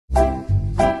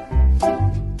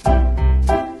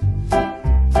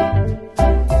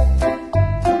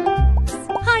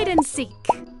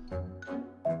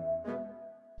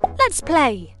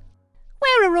play.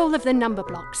 Where are all of the number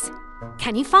blocks?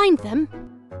 Can you find them?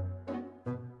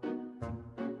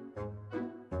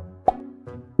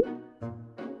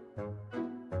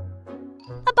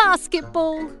 A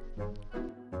basketball.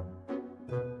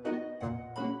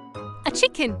 A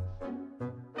chicken.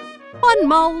 One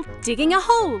mole digging a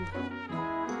hole.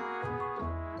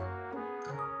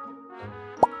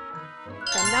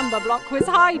 The number block was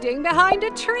hiding behind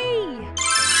a tree.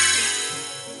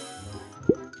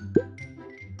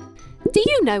 Do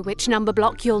you know which number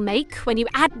block you'll make when you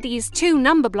add these two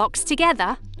number blocks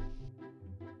together?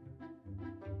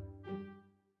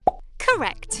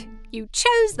 Correct. You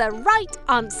chose the right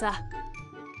answer.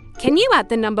 Can you add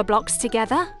the number blocks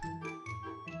together?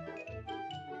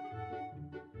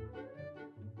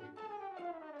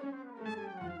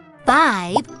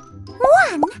 Five.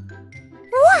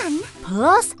 One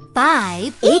plus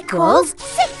 5 equals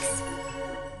 6.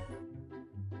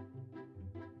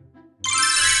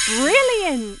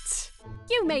 Brilliant!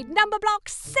 You made number block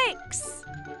 6.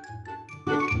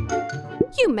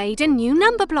 You made a new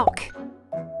number block.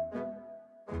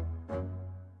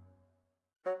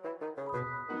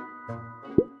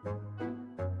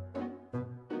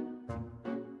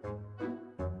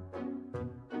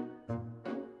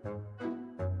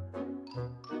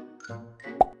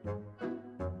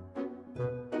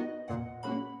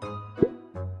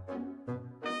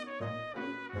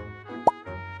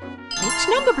 Which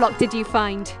number block did you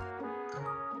find?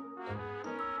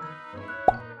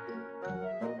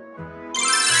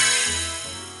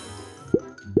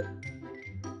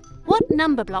 What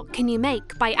number block can you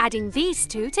make by adding these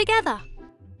two together?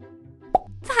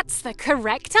 That's the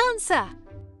correct answer.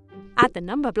 Add the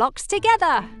number blocks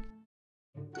together.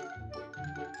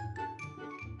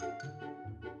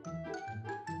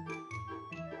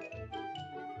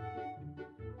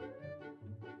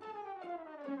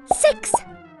 Six.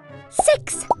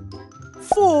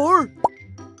 4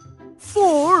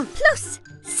 Plus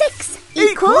 6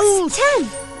 equals 10.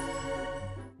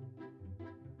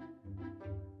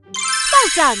 Well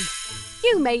done!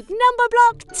 You made number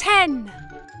block 10.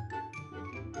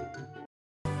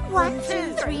 1,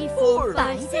 2, 3, 4,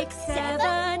 5, 6,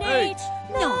 7, 8,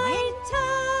 9, 10.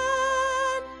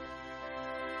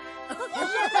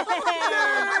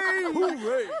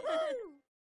 Hooray!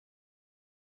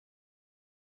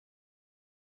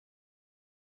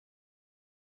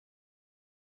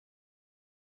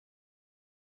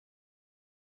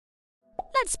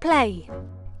 Let's play.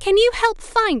 Can you help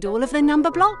find all of the number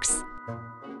blocks?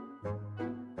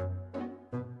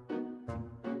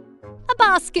 A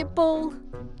basketball.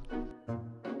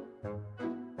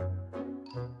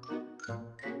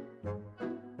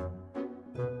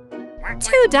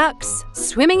 Two ducks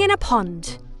swimming in a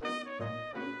pond.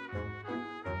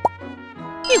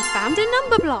 You found a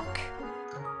number block.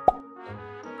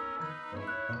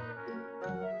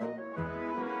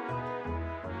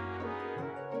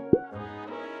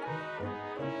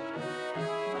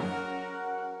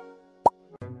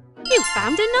 You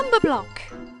found a number block.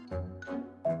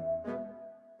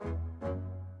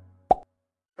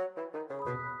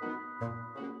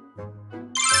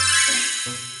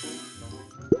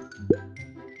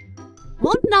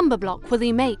 What number block will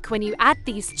you make when you add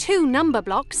these two number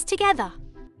blocks together?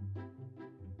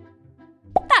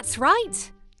 That's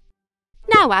right.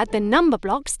 Now add the number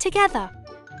blocks together.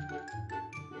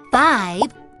 5.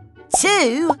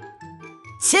 2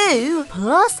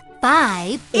 plus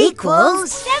 5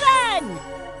 equals 7.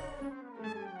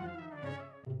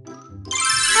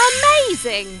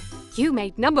 Amazing! You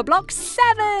made number block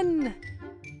 7.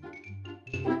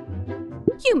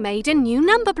 You made a new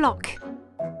number block.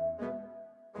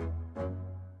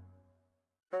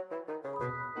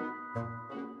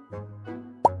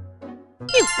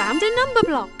 You found a number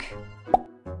block.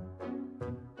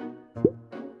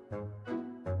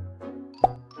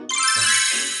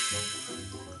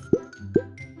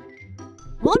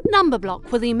 What number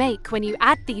block will you make when you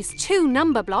add these two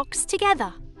number blocks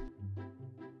together?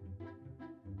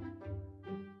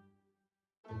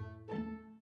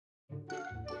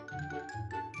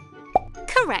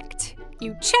 Correct!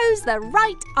 You chose the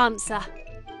right answer.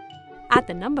 Add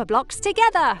the number blocks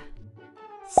together.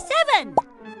 7.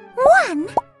 1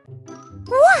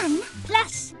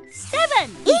 plus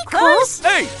 7 equals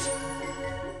 8.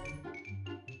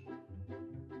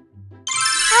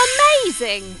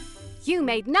 Amazing! You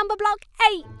made number block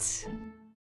 8.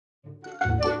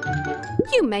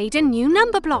 You made a new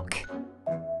number block.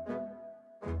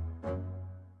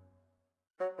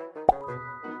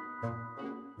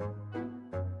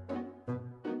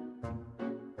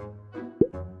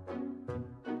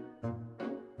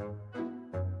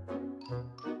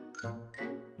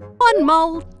 One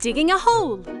mole digging a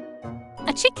hole.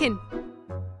 A chicken.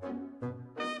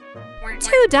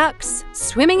 Two ducks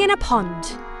swimming in a pond.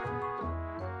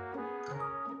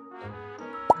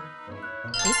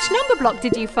 Which number block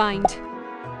did you find?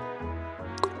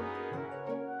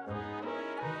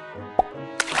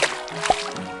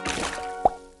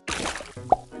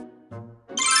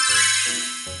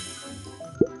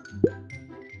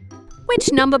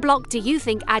 Which number block do you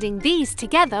think adding these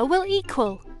together will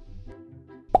equal?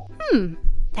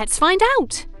 Let's find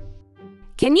out.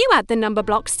 Can you add the number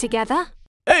blocks together?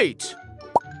 8.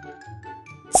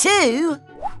 2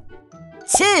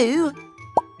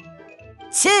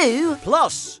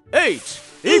 Plus 8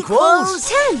 equals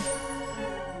 10.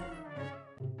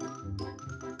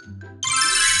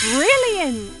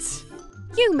 Brilliant!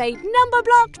 You made number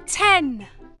block 10.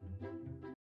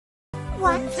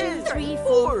 1, 2, 3,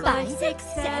 4, 5, 6,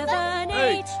 7,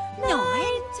 8,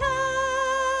 9, 10.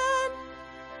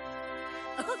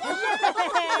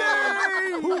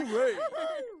 Hooray!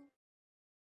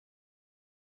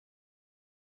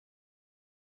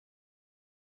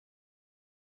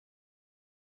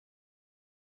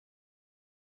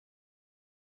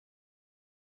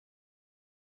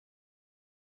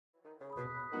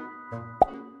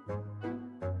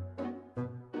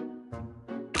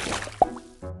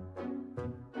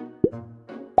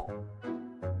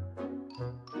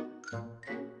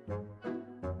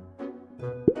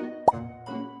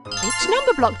 Which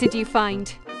number block did you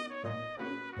find?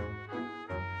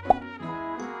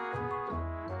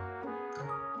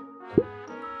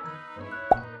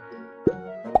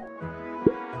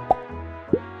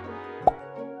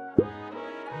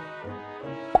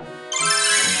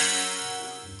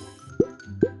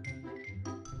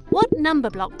 What number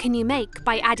block can you make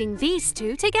by adding these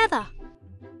two together?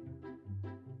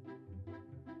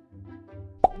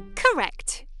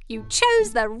 Correct! You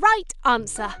chose the right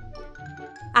answer.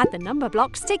 Add the number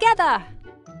blocks together.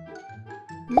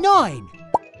 9.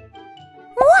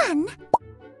 1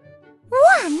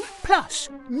 Plus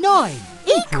 9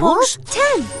 equals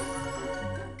 10.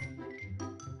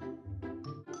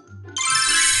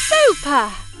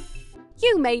 Super!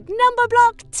 You made number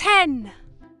block 10.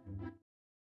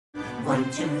 1,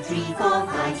 2, 3, 4,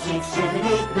 5, 6, 7,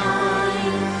 8,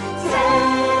 9,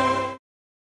 10.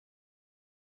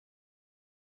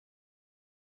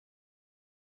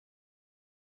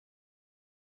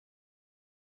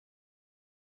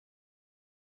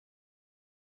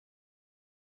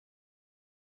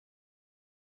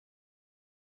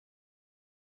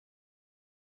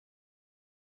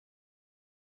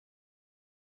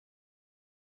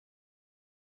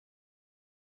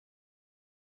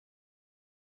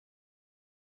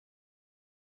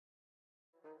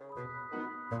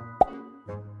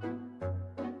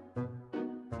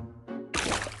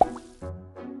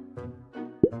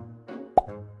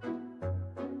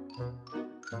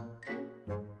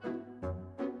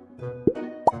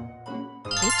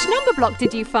 Which number block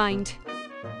did you find?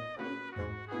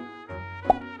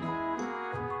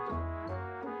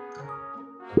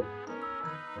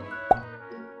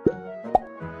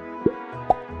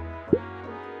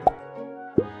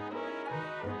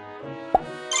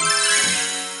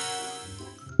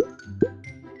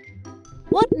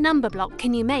 What number block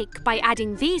can you make by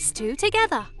adding these two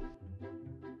together?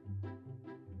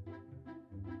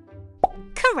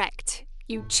 Correct!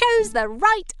 You chose the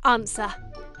right answer.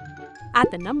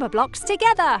 Add the number blocks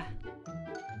together.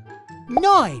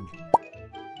 9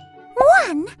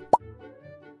 1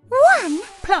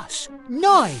 plus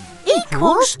 9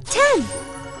 equals 10.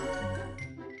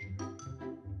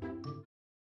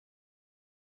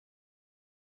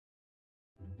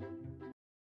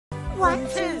 1,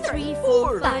 2, 3,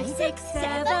 4, 5, 6,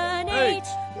 7, 8,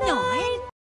 9.